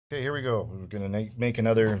Okay, here we go. We're going to make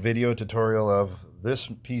another video tutorial of this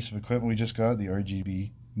piece of equipment we just got, the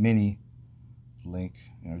RGB Mini Link,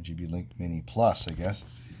 RGB Link Mini Plus, I guess.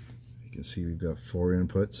 You can see we've got 4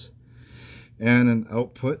 inputs and an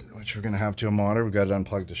output, which we're going to have to a monitor. We've got it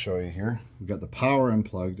unplugged to show you here. We've got the power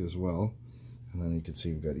unplugged as well. And then you can see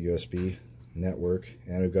we've got USB network,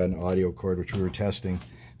 and we've got an audio cord, which we were testing,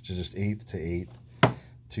 which is just 1/8 to 1/8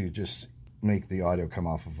 to just make the audio come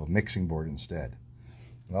off of a mixing board instead.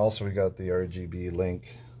 And also we got the RGB Link.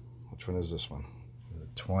 Which one is this one? The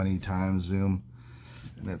 20 times zoom,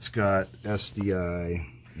 and it's got SDI,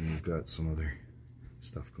 and we've got some other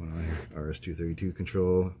stuff going on here. RS-232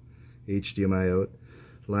 control, HDMI out,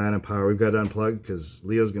 LAN and power. We've got it unplugged because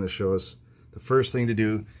Leo's going to show us the first thing to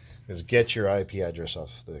do is get your IP address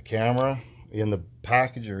off the camera. In the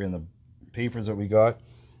package or in the papers that we got,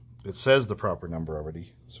 it says the proper number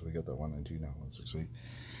already. So we got that 192 now, 168.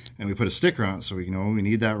 And we put a sticker on it so we know we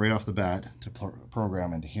need that right off the bat to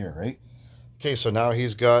program into here, right? Okay, so now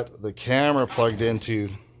he's got the camera plugged into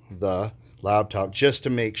the laptop just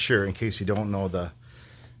to make sure, in case you don't know the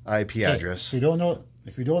IP address. If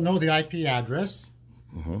you don't know the IP address,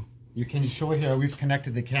 you can show here we've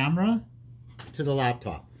connected the camera to the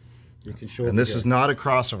laptop. You can show. And this is not a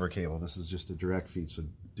crossover cable. This is just a direct feed, so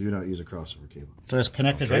do not use a crossover cable. So it's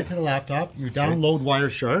connected right to the laptop. You download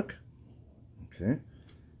Wireshark. Okay.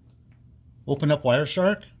 Open up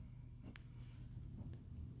Wireshark.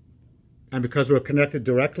 And because we're connected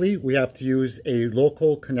directly, we have to use a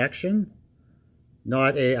local connection,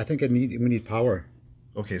 not a, I think we need power.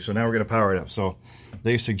 Okay, so now we're going to power it up. So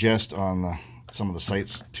they suggest on some of the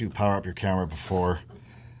sites to power up your camera before.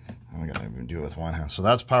 I'm going to even do it with one hand. So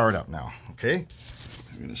that's powered up now, okay?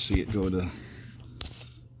 I'm going to see it go to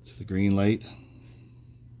the green light.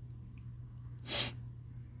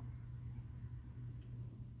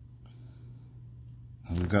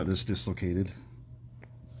 And we've got this dislocated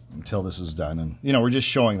until this is done. And, we're just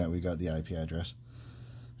showing that we got the IP address.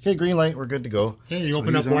 Okay, green light, we're good to go. Okay, you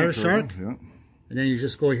open up Wireshark, and then you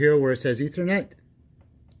just go here where it says Ethernet.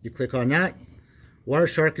 You click on that.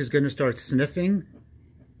 Wireshark is going to start sniffing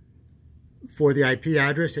for the IP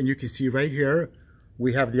address, and you can see right here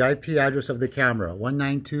we have the IP address of the camera,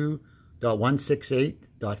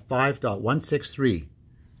 192.168.5.163,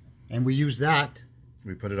 and we use that.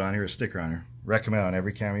 We put it on here, a sticker on here. Recommend on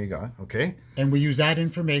every camera you got, okay? And we use that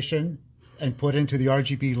information and put into the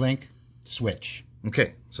RGB Link switch.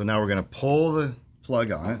 Okay, so now we're going to pull the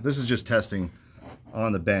plug on it. This is just testing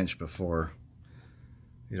on the bench before.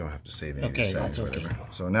 You don't have to save any of these settings or whatever.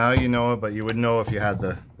 So now you know it, but you would know if you had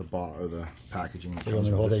the ball or the packaging. You want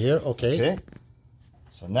me to hold it here? Okay. Okay.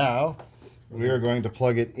 So now we are going to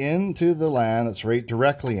plug it into the LAN that's right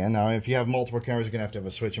directly in. Now, if you have multiple cameras, you're going to have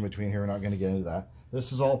a switch in between here. We're not going to get into that.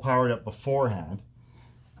 This is all powered up beforehand.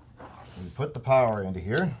 We put the power into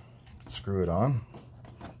here. Screw it on.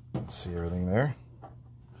 Let's see everything there.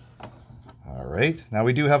 All right, now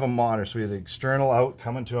we do have a monitor, so we have the external out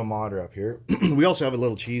coming to a monitor up here. We also have a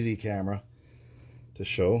little cheesy camera to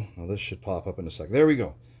show. Now this should pop up in a second. There we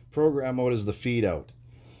go. Program mode is the feed out.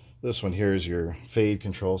 This one here is your fade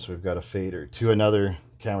control, so we've got a fader to another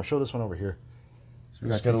camera. Show this one over here. So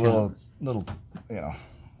we've got a little,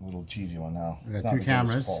 little cheesy one now. We got 2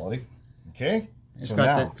 cameras. Quality. Okay. It's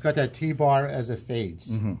got that T-bar as it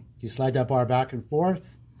fades. You slide that bar back and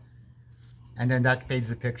forth, and then that fades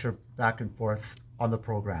the picture back and forth on the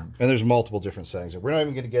program. And there's multiple different settings. We're not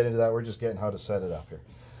even going to get into that. We're just getting how to set it up here.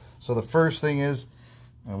 So the first thing is,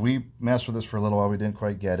 and we messed with this for a little while. We didn't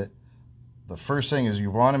quite get it. The first thing is you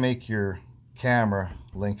want to make your camera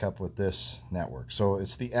link up with this network. So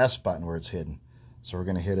it's the S button where it's hidden. So we're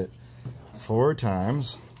going to hit it 4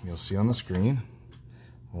 times. You'll see on the screen.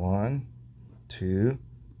 1, 2,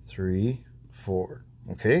 3, 4.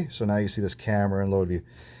 Okay, so now you see this camera in load view.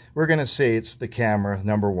 We're going to say it's the camera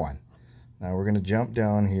number 1. Now we're going to jump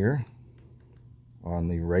down here on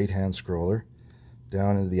the right hand scroller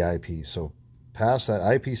down into the IP. So past that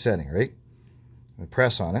IP setting, right? And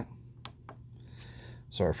press on it.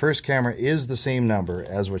 So our first camera is the same number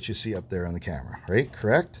as what you see up there on the camera, right?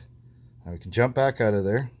 Correct? Now we can jump back out of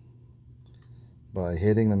there by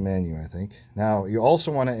hitting the menu, I think. Now you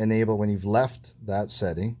also want to enable, when you've left that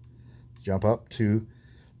setting, jump up to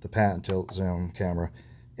the pan and tilt zoom camera,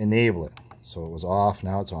 enable it. So it was off,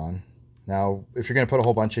 now it's on. Now if you're going to put a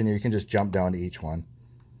whole bunch in here, you can just jump down to each one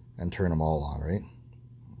and turn them all on, right?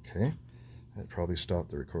 Okay, that probably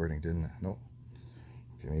stopped the recording, didn't it? No.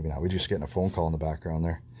 Okay, maybe not. We're just getting a phone call in the background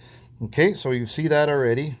there. Okay, so you see that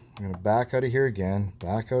already. I'm going to back out of here again,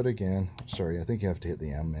 back out again. Sorry, I think you have to hit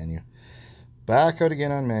the M menu. Back out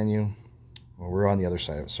again on menu. Well, we're on the other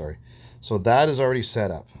side of it, sorry. So that is already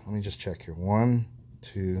set up. Let me just check here. 1,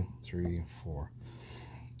 2, 3, 4.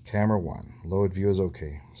 Camera 1. Load view is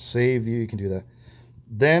okay. Save view, you can do that.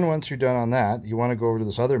 Then once you're done on that, you want to go over to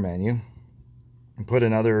this other menu and put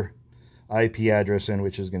another IP address in,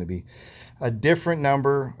 which is going to be a different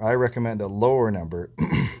number. I recommend a lower number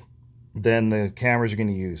than the cameras you're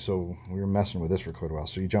going to use. So we were messing with this for quite a while.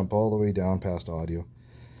 So you jump all the way down past audio.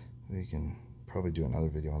 We can probably do another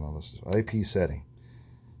video on all this. IP setting.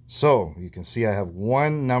 So you can see I have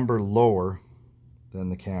one number lower than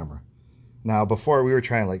the camera. Now before we were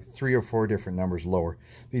trying like 3 or 4 different numbers lower.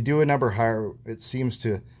 If you do a number higher, it seems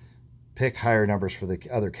to pick higher numbers for the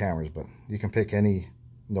other cameras, but you can pick any,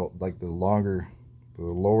 no, like the lower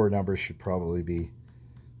numbers should probably be,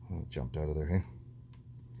 oh, jumped out of there, hey?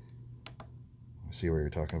 I see where you're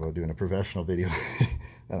talking about doing a professional video. I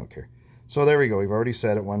don't care. So there we go. We've already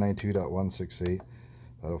set it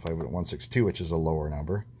 192.168.162, which is a lower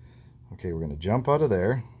number. Okay, we're going to jump out of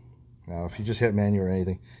there. Now, if you just hit menu or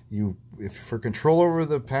anything, if for control over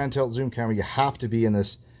the pan tilt zoom camera, you have to be in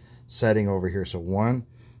this setting over here. So 1,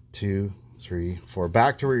 2, 3, 4.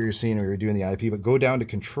 Back to where you're seeing where you're doing the IP, but go down to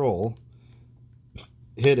control,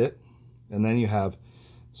 hit it, and then you have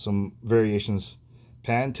some variations.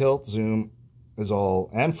 Pan tilt zoom is all,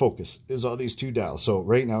 and focus is all these 2 dials. So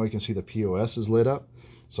right now you can see the POS is lit up.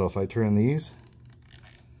 So if I turn these,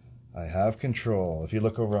 I have control. If you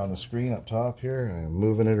look over on the screen up top here, I'm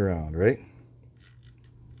moving it around, right?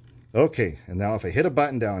 Okay, and now if I hit a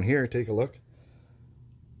button down here, take a look.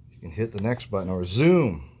 You can hit the next button, or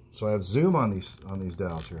zoom. So I have zoom on these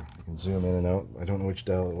dials here. I can zoom in and out. I don't know which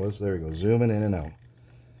dial it was. There we go, zooming in and out.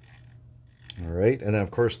 All right, and then of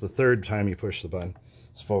course the third time you push the button,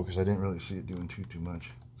 it's focus. I didn't really see it doing too much.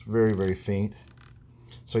 It's very, very faint.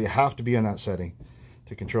 So you have to be in that setting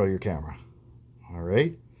to control your camera. All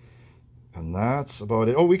right. And that's about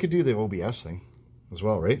it. Oh, we could do the OBS thing as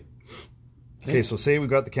well, right? Okay, so say we've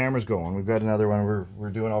got the cameras going. We've got another one.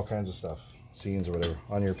 We're doing all kinds of stuff, scenes or whatever,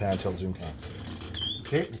 on your pan tilt zoom cam.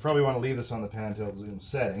 Okay, you probably want to leave this on the pan tilt zoom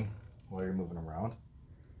setting while you're moving around.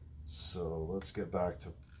 So let's get back to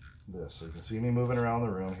this. So you can see me moving around the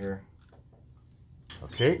room here.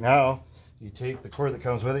 Okay, now you take the cord that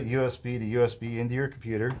comes with it, USB to USB into your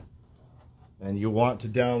computer, and you want to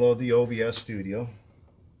download the OBS Studio.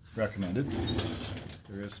 Recommended.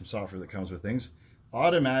 There is some software that comes with things.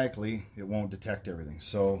 Automatically, it won't detect everything.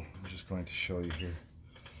 So I'm just going to show you here.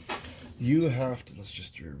 You have to, let's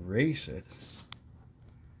just erase it.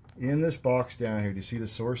 In this box down here, do you see the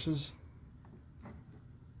sources?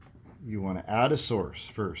 You want to add a source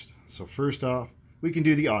first. So first off, we can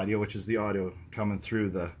do the audio, which is the audio coming through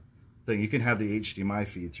the thing. You can have the HDMI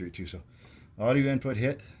feed through too. So audio input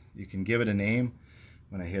hit, you can give it a name.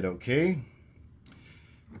 When I hit OK,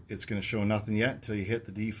 it's going to show nothing yet until you hit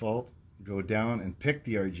the default. Go down and pick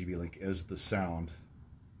the RGB link as the sound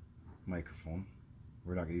microphone.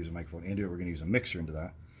 We're not going to use a microphone into it. We're going to use a mixer into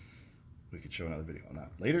that. We could show another video on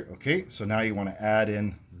that later. Okay, so now you want to add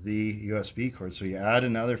in the USB cord. So you add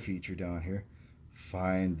another feature down here.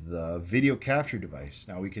 Find the video capture device.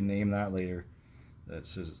 Now we can name that later. That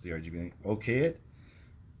says it's the RGB link. Okay it.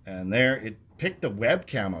 And there, it picked the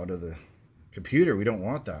webcam out of the computer. We don't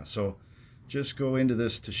want that. So just go into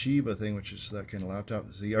this Toshiba thing, which is that kind of laptop.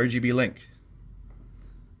 It's the RGB link.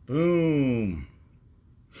 Boom.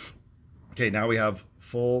 Okay, now we have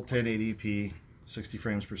full 1080p, 60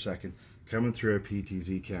 frames per second, coming through a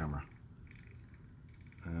PTZ camera.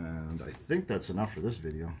 And I think that's enough for this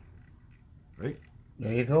video. Right?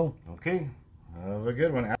 There you go. Okay, have a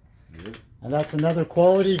good one. And that's another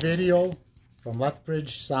quality video from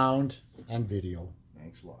Lethbridge Sound and Video.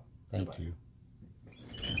 Thanks a lot. Thank Bye-bye. you.